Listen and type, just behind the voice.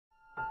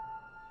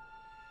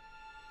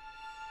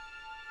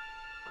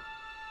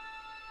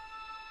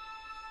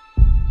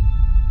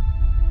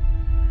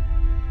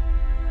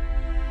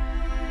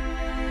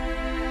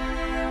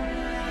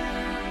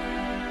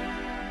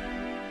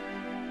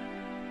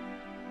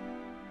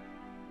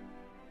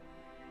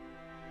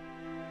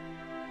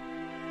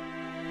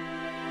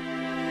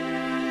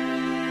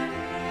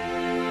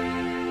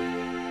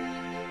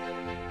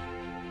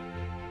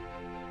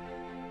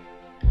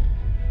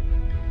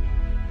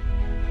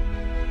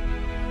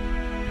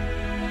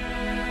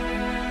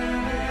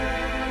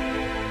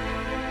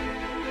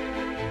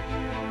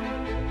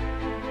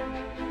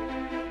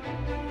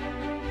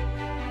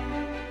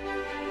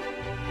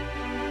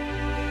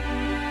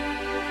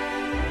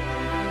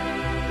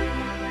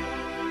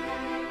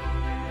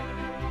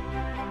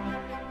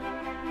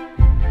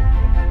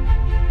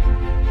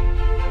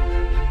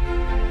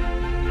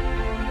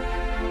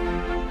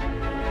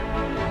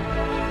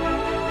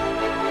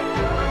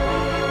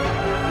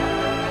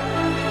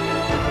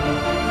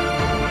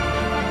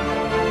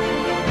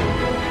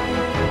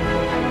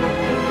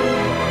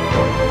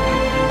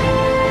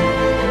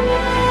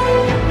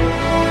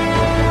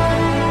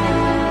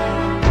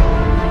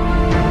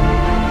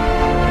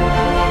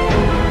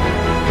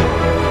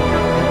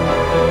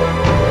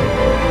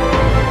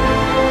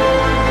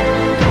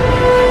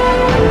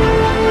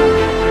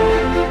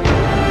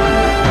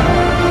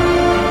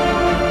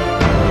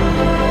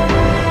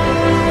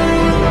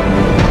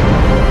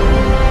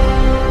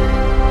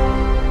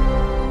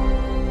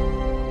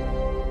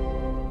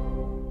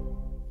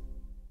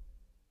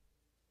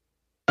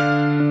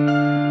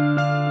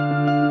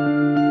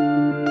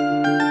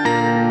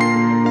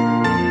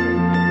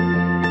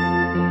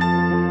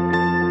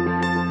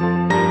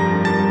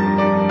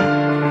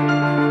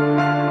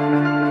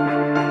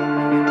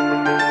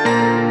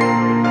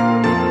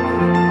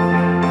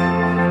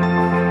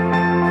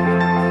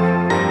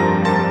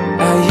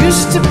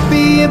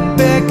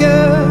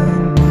beggar,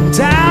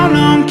 down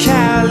on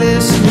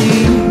callous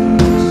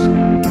knees,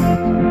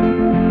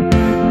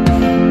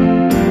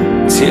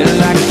 till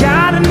I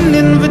got an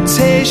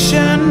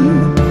invitation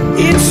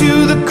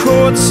into the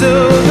courts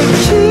of the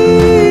king.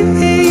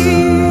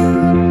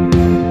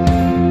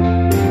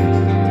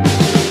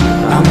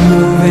 I'm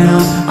moving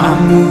on, I'm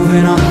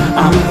moving on,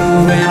 I'm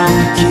moving on,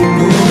 keep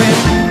moving.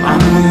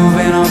 I'm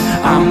moving on,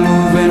 I'm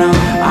moving on,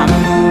 I'm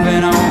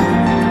moving on.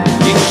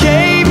 You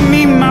gave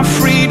me my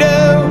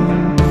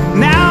freedom,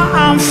 now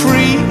I'm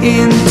free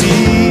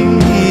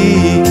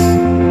indeed.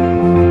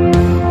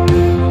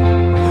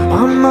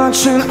 I'm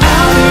marching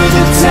out of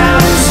the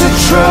town into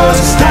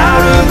trust,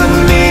 out of the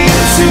me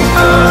to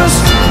us.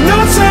 No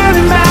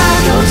turning back,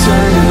 no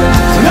turning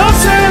back, no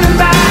turning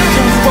back.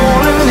 I'm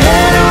falling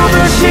head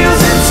over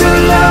heels into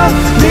love,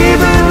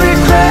 leaving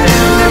regret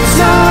in the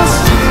dust.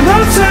 No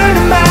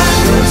turning back,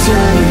 no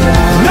turning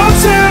back, no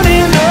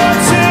turning, no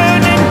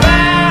turning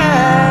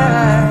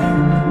back,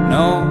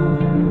 no.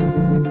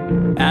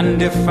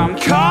 And if I'm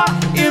caught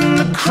in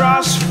the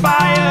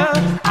crossfire,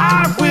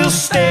 I will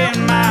stand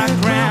my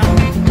ground.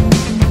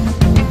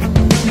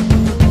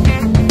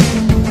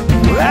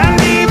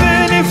 And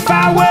even if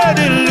I were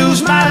to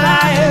lose my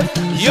life,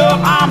 your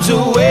arms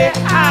are where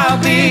I'll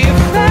be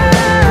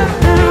found.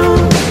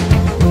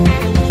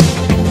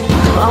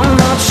 I'm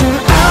marching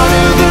out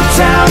of the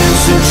town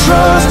into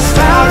trust,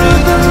 out of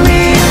the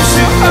me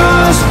into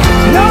us.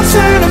 No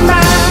turning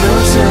back, no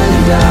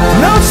turning back,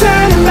 no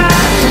turning back.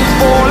 I'm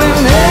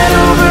falling head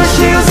over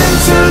heels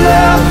into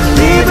love,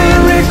 leaving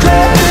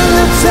regret in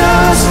the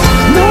dust.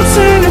 No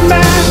turning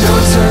back, no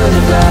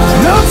turning back,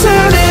 no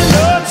turning,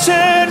 no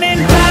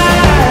turning back.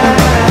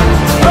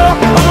 Oh,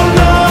 oh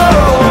no,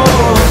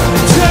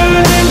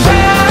 turning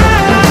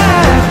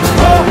back.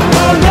 Oh,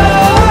 oh no,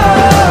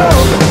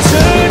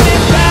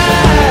 turning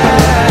back.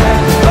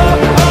 Oh,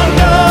 oh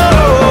no,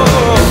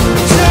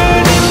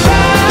 turning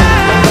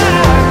back.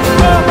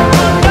 Oh,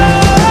 oh no.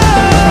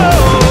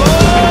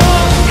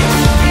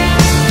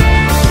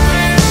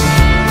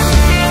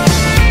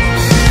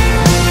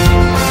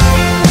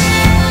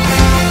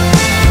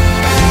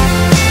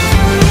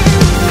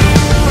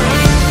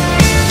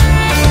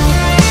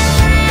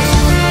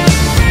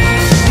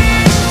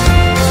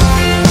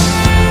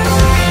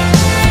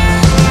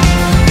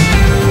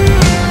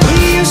 We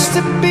used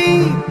to be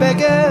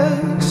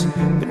beggars,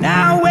 but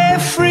now we're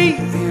free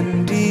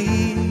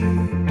indeed.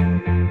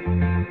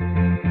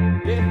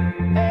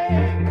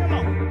 Come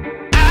on.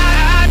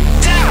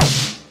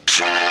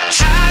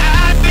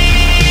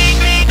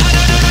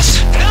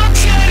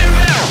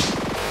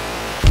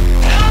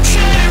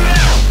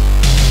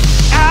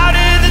 Out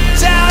of the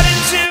doubt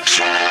into,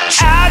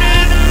 out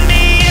of the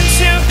me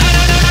into,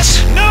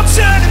 no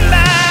turning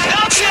back,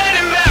 no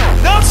turning back,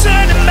 no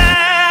turning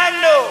back,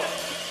 no.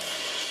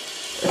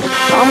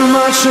 I'm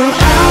marching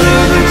out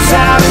of the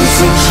town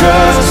into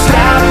trust,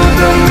 out of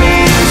the me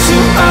into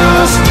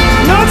us.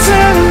 No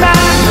turning back,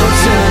 no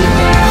turning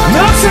back,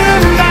 no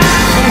turning back.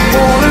 I'm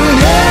falling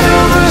head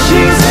over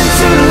heels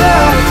into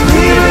love,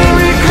 leaving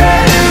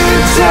regret in the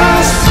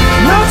dust.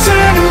 No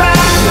turning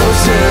back, no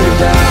turning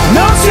back,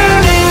 no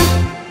turning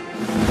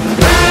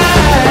back.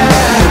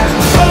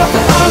 Oh,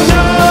 oh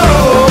no,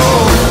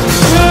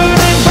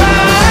 turning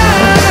back.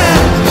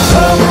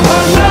 Oh,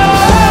 oh no,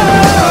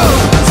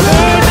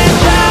 turning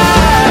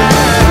back.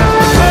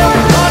 Oh,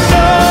 oh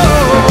no,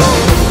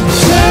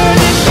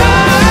 turning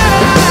back.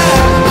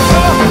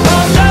 Oh,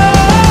 oh no,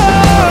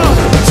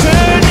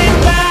 turning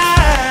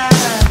back.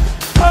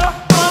 Oh,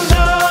 oh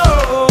no,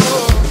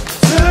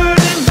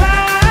 turning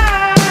back.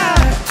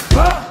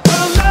 Oh,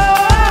 oh no,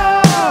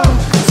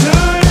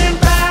 turning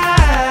back.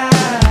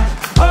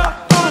 Oh,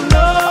 oh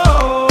no,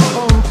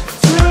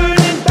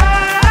 turning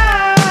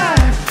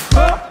back.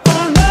 Oh,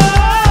 oh no.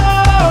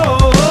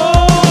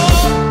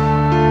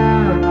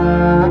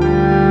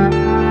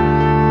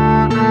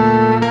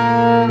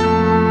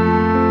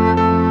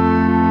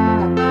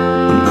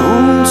 No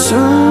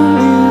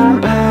turning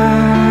back,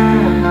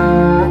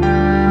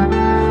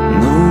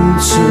 no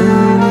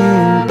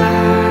turning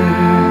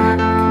back,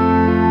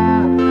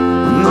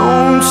 no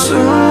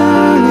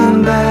turning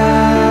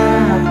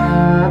back,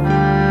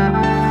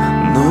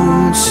 no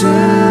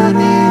turning